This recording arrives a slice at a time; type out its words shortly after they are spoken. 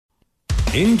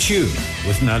In Tune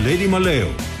with Naledi Maleo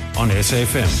on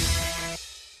SAFM.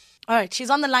 All right, she's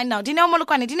on the line now. Dineo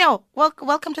Molokoane. Dineo,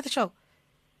 welcome to the show.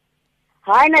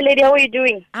 Hi, Naledi. How are you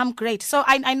doing? I'm great. So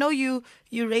I know you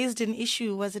raised an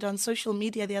issue. Was it on social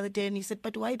media the other day? And you said,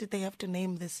 but why did they have to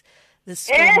name this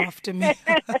storm after me?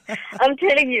 I'm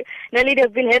telling you, Naledi,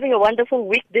 I've been having a wonderful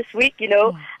week this week,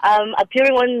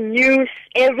 appearing on news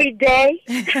every day.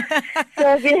 So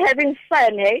I've been having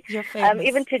fun, hey? You're famous.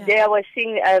 Even today I was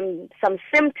seeing some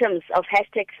symptoms of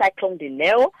 #Cyclone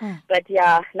Dineo, but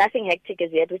yeah, nothing hectic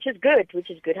as yet, which is good.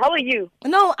 How are you?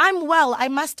 No, I'm well. I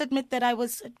must admit that I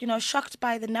was, shocked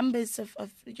by the numbers of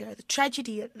the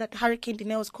tragedy that Hurricane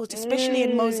Dineo has caused, especially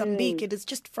in Mozambique. It is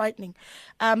just frightening.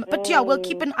 But yeah, we'll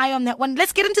keep an eye on that one.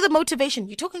 Let's get into the motivation.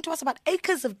 You're talking to us about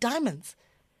acres of diamonds.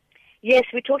 Yes,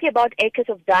 we're talking about acres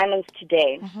of diamonds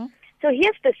today. Mm-hmm. So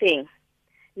here's the thing.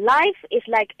 Life is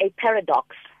like a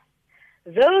paradox.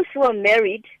 Those who are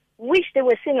married wish they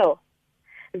were single.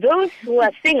 Those who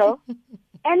are single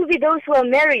envy those who are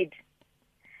married.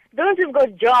 Those who've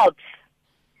got jobs,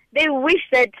 they wish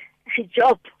that a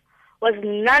job was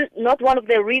not one of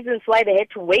the reasons why they had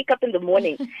to wake up in the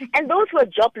morning. And those who are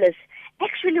jobless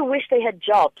actually wish they had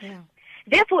jobs. Yeah.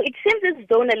 Therefore, it seems as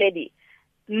though, Naledi,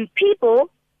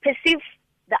 people perceive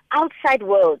the outside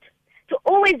world to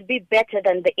always be better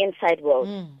than the inside world.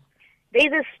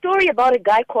 There's a story about a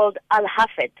guy called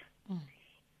Al-Hafed.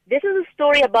 This is a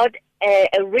story about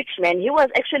a rich man. He was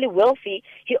actually wealthy.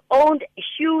 He owned a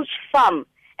huge farm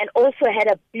and also had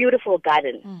a beautiful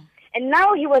garden. And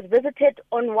now he was visited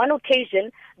on one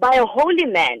occasion by a holy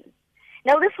man.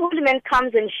 Now this holy man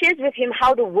comes and shares with him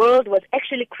how the world was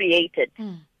actually created.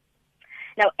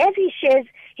 Now as he shares,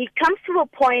 he comes to a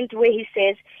point where he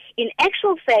says, in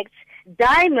actual facts,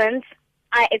 diamonds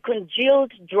are a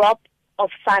congealed drop of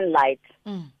sunlight.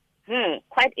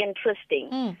 Quite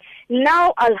interesting.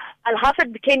 Now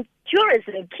Al-Hafed became curious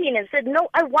and keen and said, no,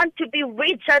 I want to be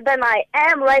richer than I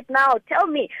am right now. Tell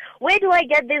me, where do I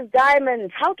get these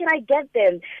diamonds? How can I get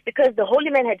them? Because the holy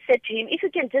man had said to him, if you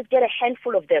can just get a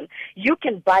handful of them, you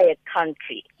can buy a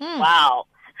country. Wow.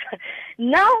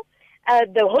 Now,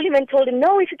 the holy man told him,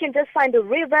 no, if you can just find a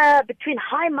river between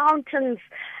high mountains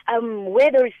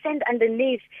where there is sand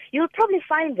underneath, you'll probably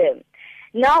find them.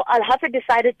 Now, Al-Hafed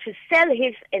decided to sell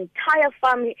his entire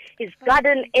farm, his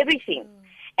garden, everything,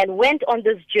 and went on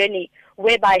this journey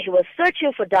whereby he was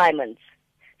searching for diamonds.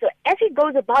 So as he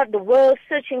goes about the world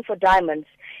searching for diamonds,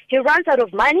 he runs out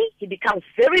of money, he becomes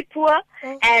very poor,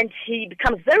 and he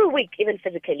becomes very weak, even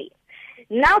physically.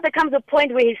 Now there comes a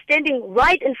point where he's standing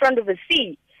right in front of the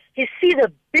sea. He sees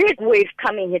a big wave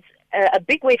coming his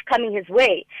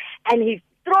way, and he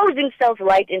throws himself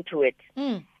right into it.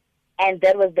 And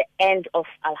that was the end of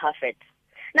Al-Hafed.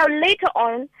 Now later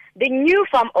on, the new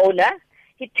farm owner,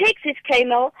 he takes his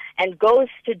camel and goes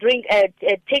to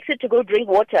takes it to go drink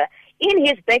water. In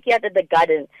his backyard at the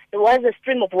garden, there was a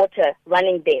stream of water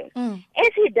running there.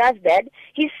 As he does that,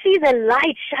 he sees a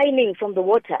light shining from the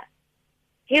water.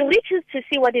 He reaches to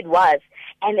see what it was,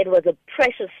 and it was a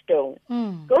precious stone.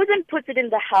 Goes and puts it in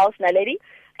the house, Naledi,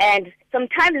 and some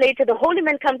time later, the holy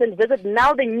man comes and visits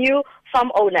now the new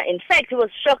farm owner. In fact, he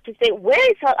was shocked to say, where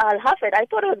is Al-Hafed? I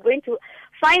thought I was going to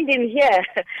find him here.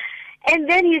 And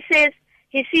then he sees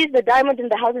the diamond in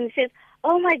the house, and he says,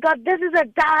 oh my God, this is a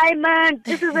diamond.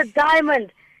 This is a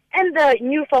diamond. And the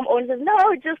new farm owner says,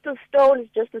 no, it's just a stone.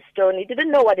 It's just a stone. He didn't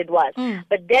know what it was.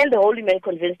 But then the holy man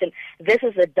convinced him, this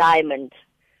is a diamond.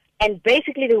 And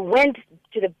basically they went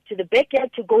to the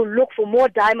backyard to go look for more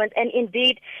diamonds, and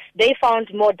indeed they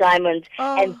found more diamonds.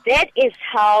 And that is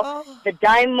how the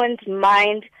diamond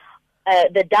mine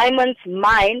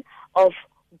of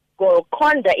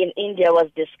Golconda in India was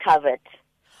discovered.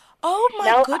 Oh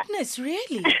my goodness,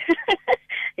 really?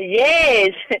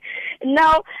 Yes.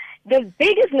 Now, the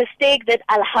biggest mistake that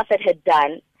Al-Hafed had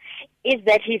done is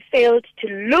that he failed to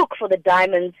look for the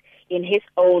diamonds in his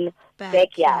own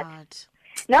backyard.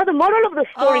 Now, the moral of the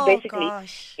story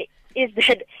is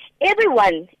that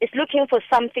everyone is looking for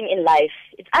something in life.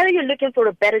 It's either you're looking for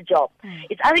a better job.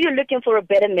 It's either you're looking for a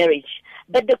better marriage.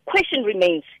 But the question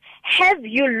remains, have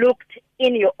you looked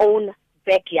in your own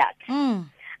backyard?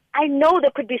 I know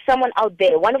there could be someone out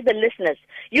there, one of the listeners.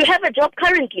 You have a job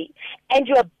currently, and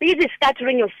you are busy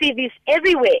scattering your CVs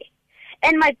everywhere.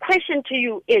 And my question to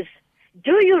you is,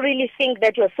 do you really think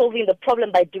that you're solving the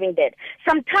problem by doing that?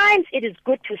 Sometimes it is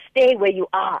good to stay where you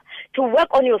are, to work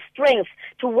on your strengths,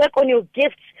 to work on your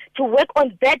gifts, to work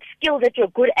on that skill that you're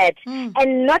good at,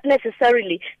 and not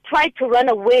necessarily try to run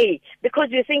away because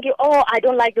you're thinking, oh, I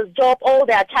don't like this job, oh,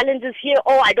 there are challenges here,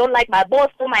 oh, I don't like my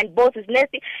boss, oh, my boss is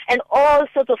nasty, and all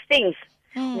sorts of things.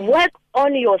 Work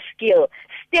on your skill.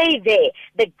 Stay there.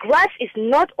 The grass is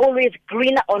not always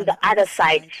greener on the other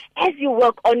side. As you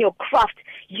work on your craft,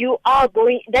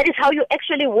 that is how you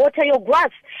actually water your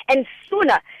grass. And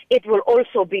sooner, it will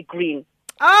also be green.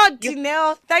 Oh,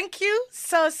 Dineo, thank you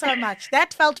so much.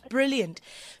 That felt brilliant.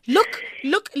 Look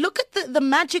at the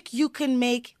magic you can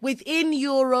make within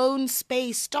your own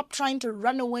space. Stop trying to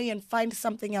run away and find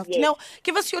something else. Yes. Dineo,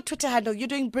 give us your Twitter handle. You're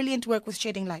doing brilliant work with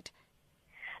Shedding Light.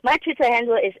 My Twitter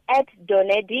handle is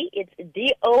 @Donedi. It's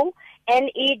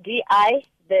DONEDI,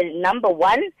 the number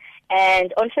 1.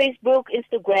 And on Facebook,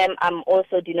 Instagram, I'm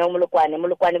also Dineo Molokoane.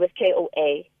 Molokoane with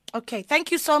KOA. Okay,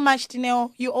 thank you so much,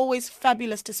 Dineo. You're always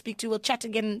fabulous to speak to. We'll chat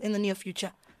again in the near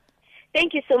future.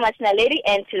 Thank you so much, Naledi,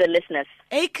 and to the listeners.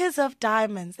 Acres of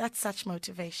diamonds. That's such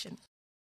motivation.